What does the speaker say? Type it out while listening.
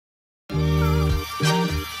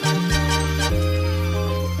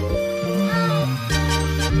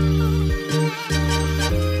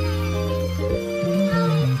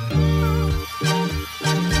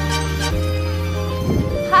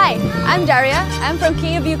I'm Daria. I'm from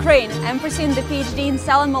Kyiv, Ukraine. I'm pursuing the Ph.D. in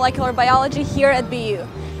cell and molecular biology here at BU.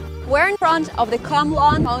 We're in front of the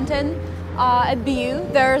Kilachand mountain at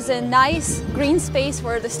BU. There's a nice green space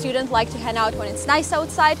where the students like to hang out when it's nice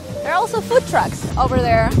outside. There are also food trucks over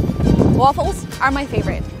there. Waffles are my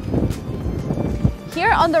favorite.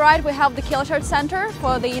 Here on the right we have the Kilachand Center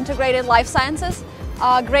for the Integrated Life Sciences,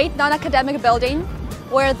 a great non-academic building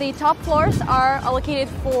where the top floors are allocated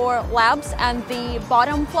for labs and the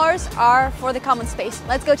bottom floors are for the common space.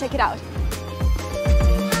 Let's go check it out.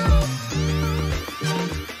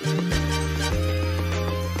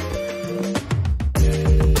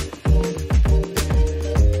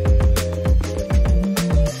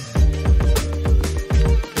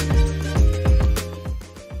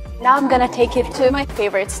 Now I'm gonna take you to my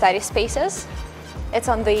favorite study spaces. It's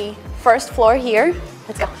on the first floor here.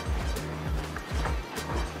 Let's go.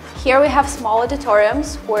 Here we have small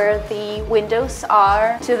auditoriums where the windows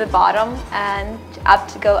are to the bottom and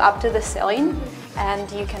go up to the ceiling.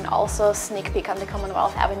 And you can also sneak peek on the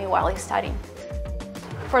Commonwealth Avenue while you're studying.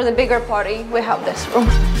 For the bigger party, we have this room.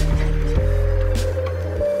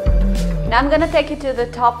 Now I'm gonna take you to the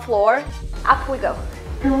top floor. Up we go.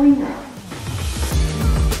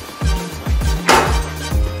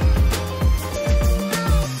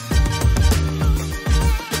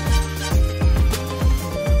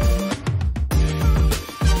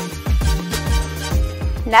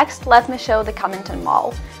 Next, let me show the Cummington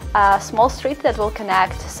Mall, a small street that will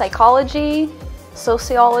connect psychology,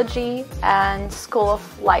 sociology, and School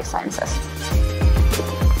of Life Sciences.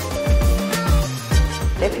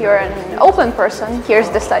 If you're an open person, here's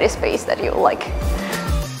the study space that you like.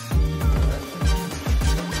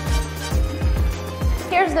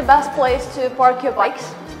 Here's the best place to park your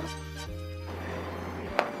bikes.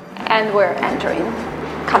 And we're entering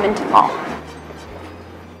Cummington Mall.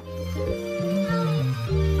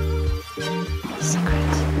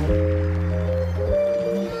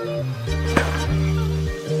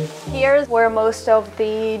 Here's where most of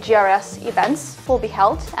the GRS events will be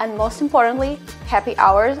held, and most importantly, happy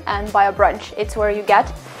hours and buy a brunch. It's where you get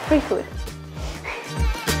free food.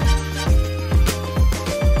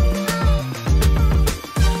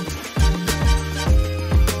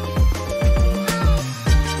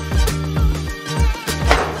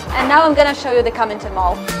 And now I'm gonna show you the Cummington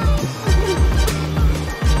Mall.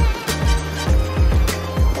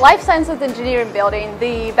 Life Sciences Engineering building,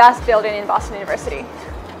 the best building in Boston University.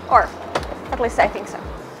 Or at least I think so.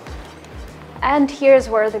 And here's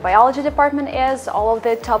where the biology department is. All of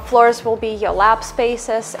the top floors will be your lab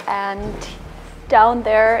spaces, and down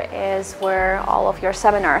there is where all of your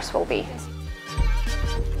seminars will be.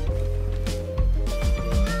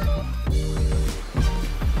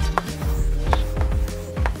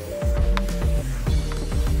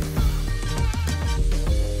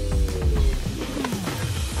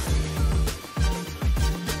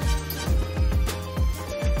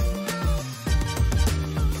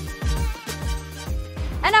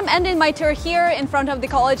 And I'm ending my tour here in front of the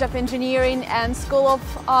College of Engineering and School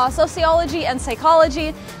of Sociology and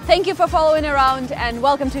Psychology. Thank you for following around and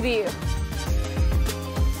welcome to BU.